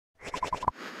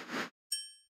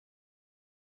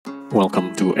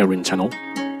Welcome to AER Int channel,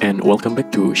 and welcome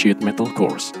back to sheet metal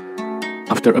course.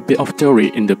 After a bit of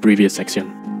theory in the previous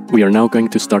section, we are now going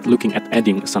to start looking at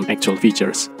adding some actual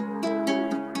features.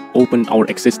 Open our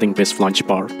existing base flange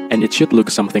bar, and it should look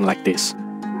something like this.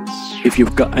 If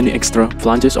you've got any extra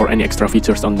flanges or any extra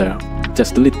features on there,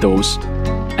 just delete those,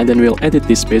 and then we'll edit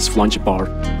this base flange bar,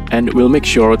 and we'll make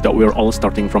sure that we're all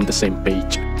starting from the same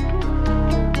page.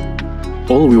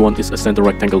 All we want is a center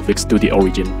rectangle fixed to the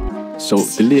origin, so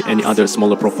delete any other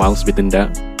smaller profiles within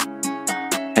that,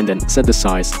 and then set the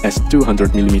size as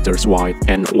 200mm wide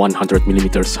and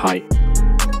 100mm high,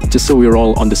 just so we're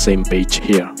all on the same page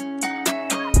here.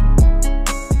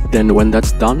 Then when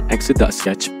that's done, exit that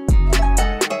sketch,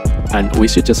 and we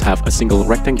should just have a single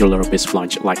rectangular base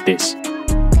flange like this.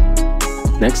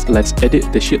 Next, let's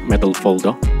edit the sheet metal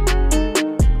folder,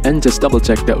 and just double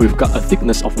check that we've got a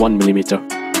thickness of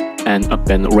 1mm and a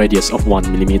bend radius of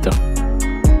 1mm.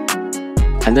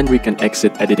 And then we can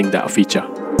exit editing that feature.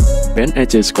 Bend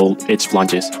edges called edge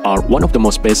flanges are one of the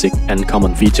most basic and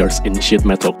common features in sheet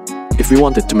metal. If we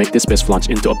wanted to make this base flange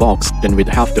into a box, then we'd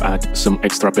have to add some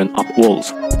extra bend up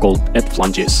walls called edge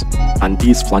flanges. And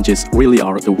these flanges really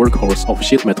are the workhorse of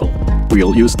sheet metal.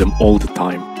 We'll use them all the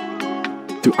time.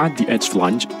 To add the edge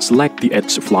flange, select the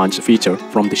edge flange feature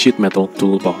from the sheet metal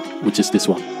toolbar, which is this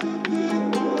one.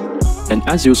 And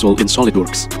as usual in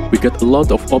Solidworks, we get a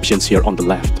lot of options here on the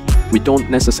left. We don't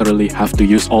necessarily have to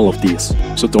use all of these,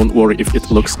 so don't worry if it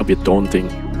looks a bit daunting.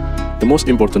 The most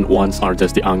important ones are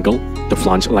just the angle, the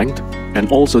flange length,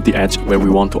 and also the edge where we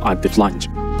want to add the flange.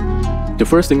 The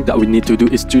first thing that we need to do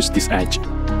is choose this edge.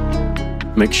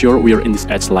 Make sure we are in this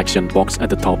edge selection box at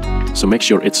the top, so make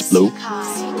sure it's blue.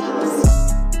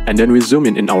 And then we zoom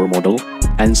in our model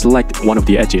and select one of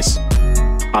the edges.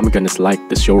 I'm gonna select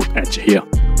the short edge here.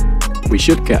 We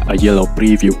should get a yellow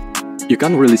preview. You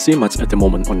can't really see much at the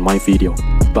moment on my video,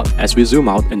 but as we zoom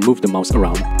out and move the mouse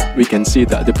around, we can see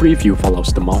that the preview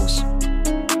follows the mouse.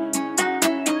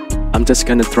 I'm just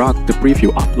gonna drag the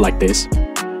preview up like this,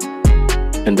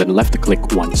 and then left click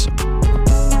once.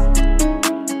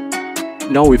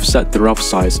 Now we've set the rough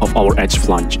size of our edge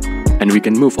flange, and we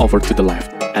can move over to the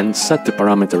left and set the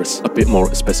parameters a bit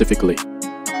more specifically.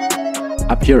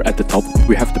 Up here at the top,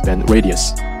 we have the bend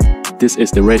radius. This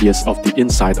is the radius of the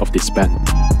inside of this bend,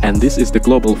 and this is the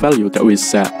global value that we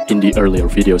set in the earlier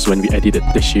videos when we edited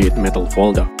the sheet metal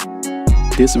folder.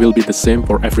 This will be the same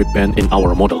for every bend in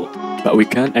our model, but we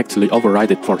can actually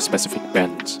override it for specific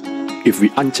bends. If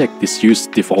we uncheck this use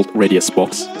default radius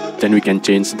box, then we can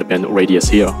change the bend radius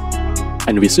here.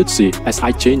 And we should see, as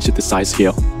I change the size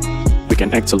here, we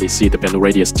can actually see the bend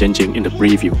radius changing in the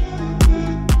preview.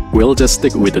 We'll just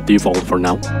stick with the default for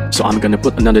now, so I'm gonna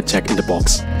put another check in the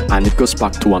box, and it goes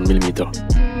back to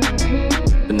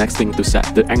 1mm. The next thing to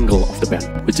set the angle of the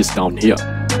bend, which is down here.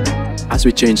 As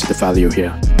we change the value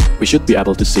here, we should be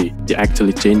able to see it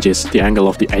actually changes the angle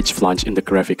of the edge flange in the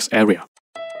graphics area.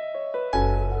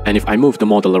 And if I move the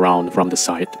model around from the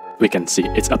side, we can see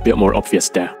it's a bit more obvious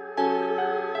there.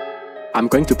 I'm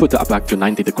going to put that back to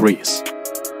 90 degrees.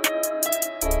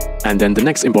 And then the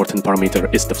next important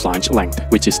parameter is the flange length,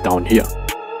 which is down here.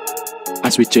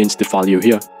 As we change the value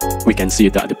here, we can see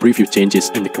that the preview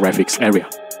changes in the graphics area.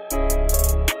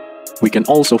 We can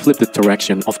also flip the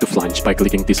direction of the flange by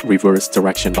clicking this reverse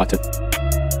direction button.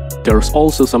 There's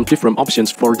also some different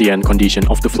options for the end condition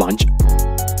of the flange.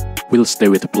 We'll stay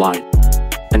with the blind,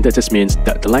 and that just means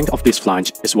that the length of this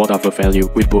flange is whatever value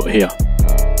we put here.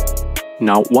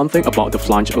 Now, one thing about the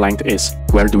flange length is,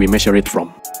 where do we measure it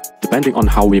from? Depending on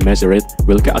how we measure it,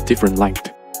 we'll get a different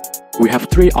length. We have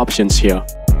three options here,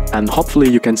 and hopefully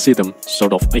you can see them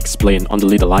sort of explained on the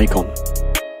little icon.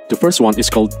 The first one is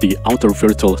called the outer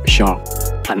vertical sharp,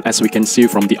 and as we can see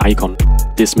from the icon,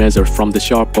 this measures from the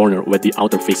sharp corner where the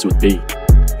outer face would be.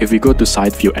 If we go to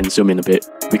side view and zoom in a bit,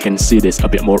 we can see this a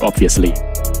bit more obviously.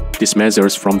 This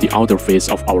measures from the outer face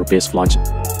of our base flange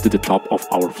to the top of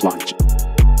our flange.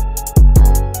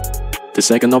 The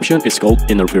second option is called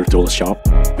inner vertical sharp.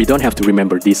 We don't have to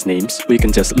remember these names, we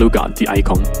can just look at the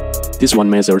icon. This one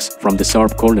measures from the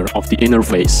sharp corner of the inner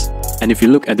face. And if you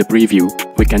look at the preview,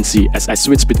 we can see as I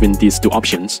switch between these two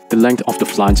options, the length of the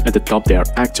flange at the top there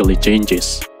actually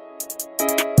changes.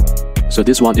 So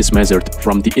this one is measured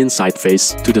from the inside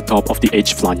face to the top of the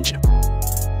edge flange.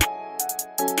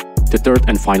 The third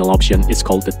and final option is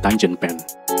called the tangent bend,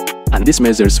 and this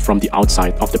measures from the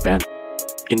outside of the bend.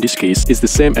 In this case, it's the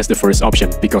same as the first option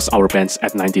because our bend's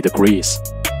at 90 degrees.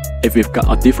 If we've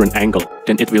got a different angle,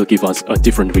 then it will give us a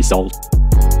different result.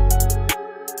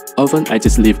 Often I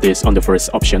just leave this on the first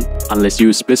option, unless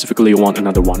you specifically want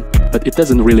another one, But it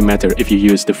doesn't really matter if you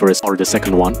use the first or the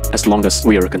second one, as long as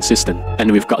we are consistent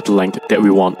and we've got the length that we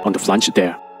want on the flange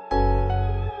there.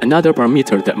 Another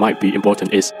parameter that might be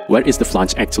important is where is the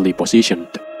flange actually positioned?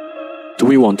 Do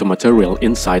we want the material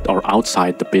inside or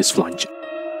outside the base flange?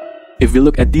 If we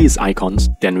look at these icons,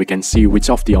 then we can see which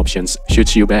of the options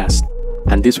suits you best.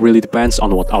 And this really depends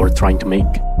on what we're trying to make.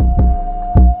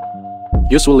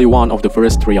 Usually one of the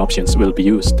first three options will be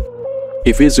used.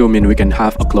 If we zoom in, we can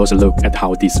have a closer look at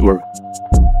how these work.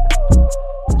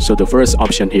 So the first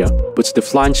option here puts the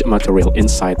flange material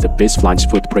inside the base flange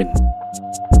footprint.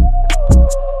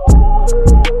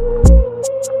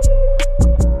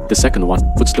 The second one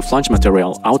puts the flange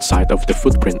material outside of the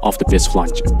footprint of the base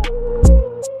flange.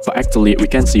 But actually we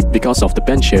can see because of the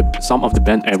bend shape, some of the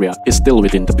bend area is still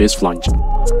within the base flange.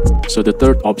 So the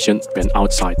third option, bend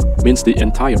outside, means the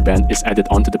entire bend is added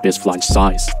onto the base flange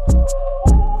size.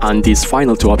 And these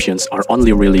final two options are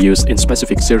only really used in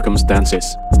specific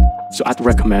circumstances. So I'd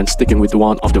recommend sticking with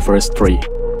one of the first three,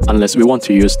 unless we want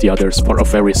to use the others for a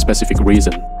very specific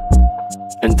reason.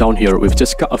 And down here we've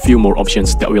just got a few more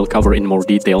options that we'll cover in more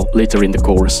detail later in the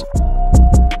course.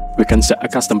 We can set a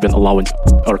custom bend allowance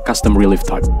or custom relief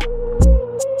type.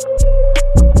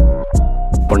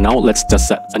 For now, let's just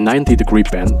set a 90-degree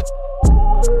bend.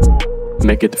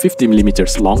 Make it 50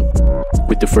 mm long,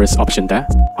 with the first option there,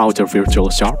 outer virtual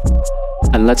sharp.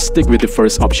 And let's stick with the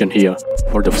first option here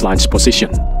for the flange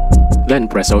position. Then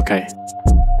press OK.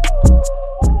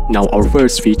 Now our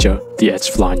first feature, the edge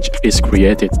flange, is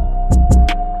created.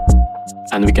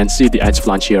 And we can see the edge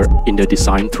flange here in the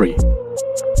design tree.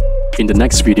 In the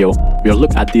next video, we'll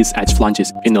look at these edge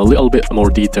flanges in a little bit more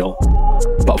detail.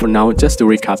 But for now, just to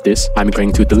recap this, I'm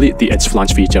going to delete the edge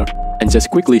flange feature and just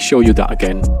quickly show you that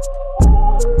again.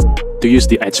 To use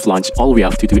the edge flange, all we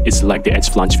have to do is select the edge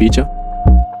flange feature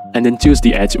and then choose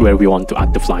the edge where we want to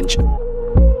add the flange.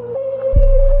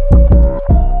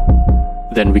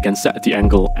 Then we can set the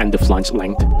angle and the flange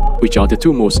length, which are the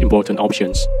two most important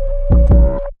options.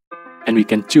 And we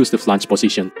can choose the flange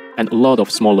position and a lot of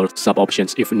smaller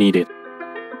sub-options if needed.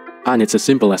 And it's as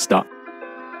simple as that.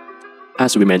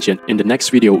 As we mentioned, in the next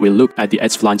video we'll look at the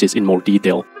edge flanges in more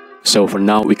detail. So for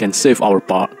now we can save our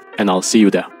part and I'll see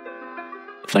you there.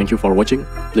 Thank you for watching,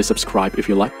 please subscribe if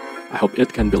you like, I hope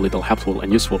it can be a little helpful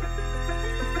and useful.